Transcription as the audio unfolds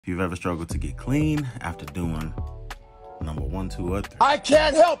If you've ever struggled to get clean after doing number 1, 2, or 3, I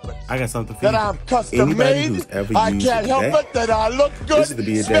can't help it. I got something for that you. I'm custom made. I can't help it that I look good. This is the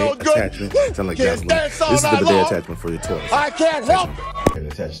Bidet attachment. Sound like Can't dance all this is the night Bidet long. attachment for your toilet. I can't help it.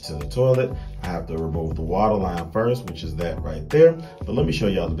 And attached to the toilet, I have to remove the water line first, which is that right there. But let me show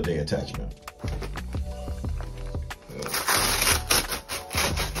y'all the bidet attachment.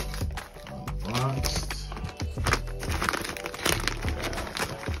 Unboxed.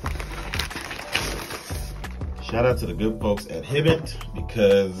 Shout out to the good folks at Hibbent,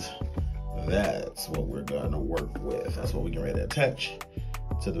 because that's what we're gonna work with. That's what we can ready to attach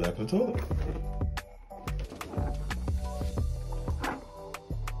to the back of the toilet.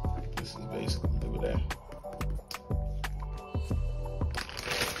 This is basically the bidet.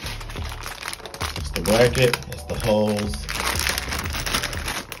 It's the bracket, it's the hose,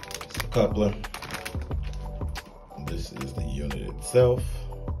 it's the coupler. This is the unit itself.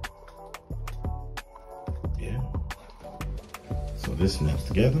 Yeah. So this snaps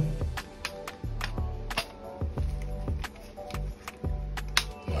together.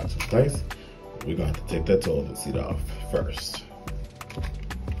 Locks in place. We're gonna have to take that toilet seat off first.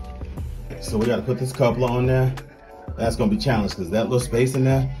 So we gotta put this coupler on there. That's gonna be challenged because that little space in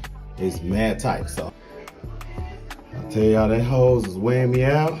there is mad tight. So I'll tell y'all, that hose is weighing me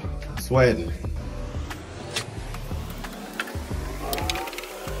out. I'm sweating.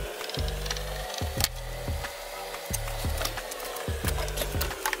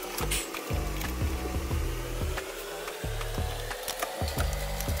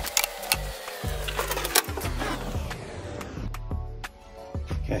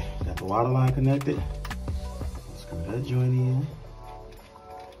 Okay, got the water line connected. Screw that joint in.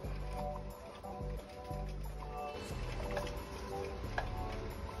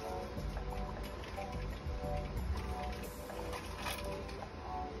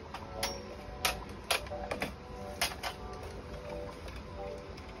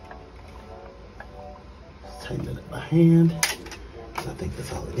 Tighten it up by hand. I think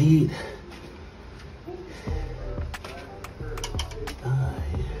that's all we need.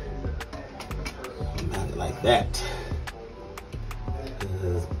 Like that,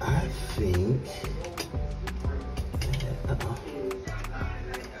 because I think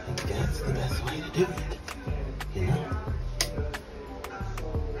that's the best way to do it, you know?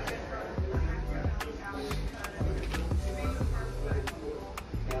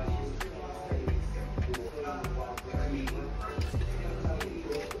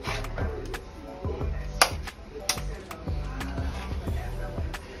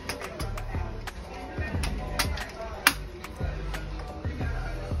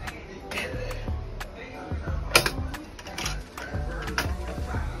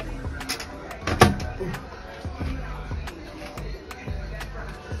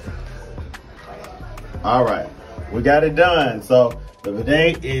 All right, we got it done. So the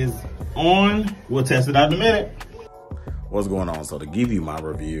bidet is on. We'll test it out in a minute. What's going on? So to give you my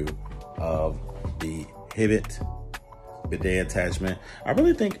review of the Hibbent bidet attachment, I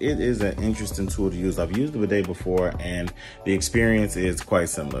really think it is an interesting tool to use. I've used the bidet before and the experience is quite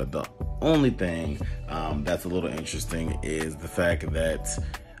similar. The only thing that's a little interesting is the fact that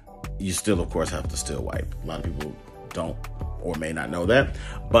you still, of course, have to still wipe. A lot of people don't or may not know that,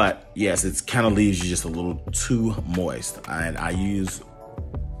 but yes, it kind of leaves you just a little too moist. And I use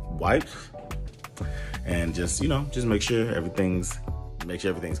wipes and just, you know, just make sure everything's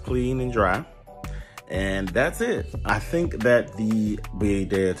clean and dry. And that's it. I think that the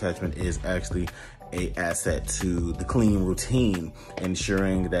bidet attachment is actually an asset to the clean routine,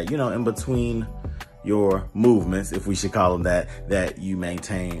 ensuring that, you know, in between your movements, if we should call them that you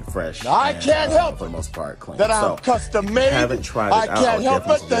maintain fresh. Now, I can't help for the most part clean. that I'm custom made. Haven't tried it I can't help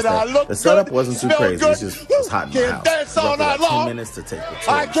it that I look the setup good, wasn't too smell crazy. good. It's just hot in my Can't house. dance all Roughly night about 10 long. minutes to take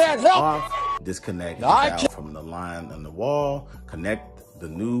the I toilet can't help off, disconnect the Now, I valve from the line on the wall, connect the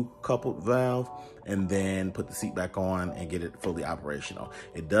new coupled valve, and then put the seat back on and get it fully operational.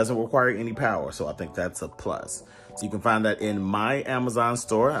 It doesn't require any power, so I think that's a plus. So you can find that in my Amazon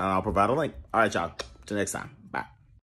store, and I'll provide a link. All right, y'all, till next time.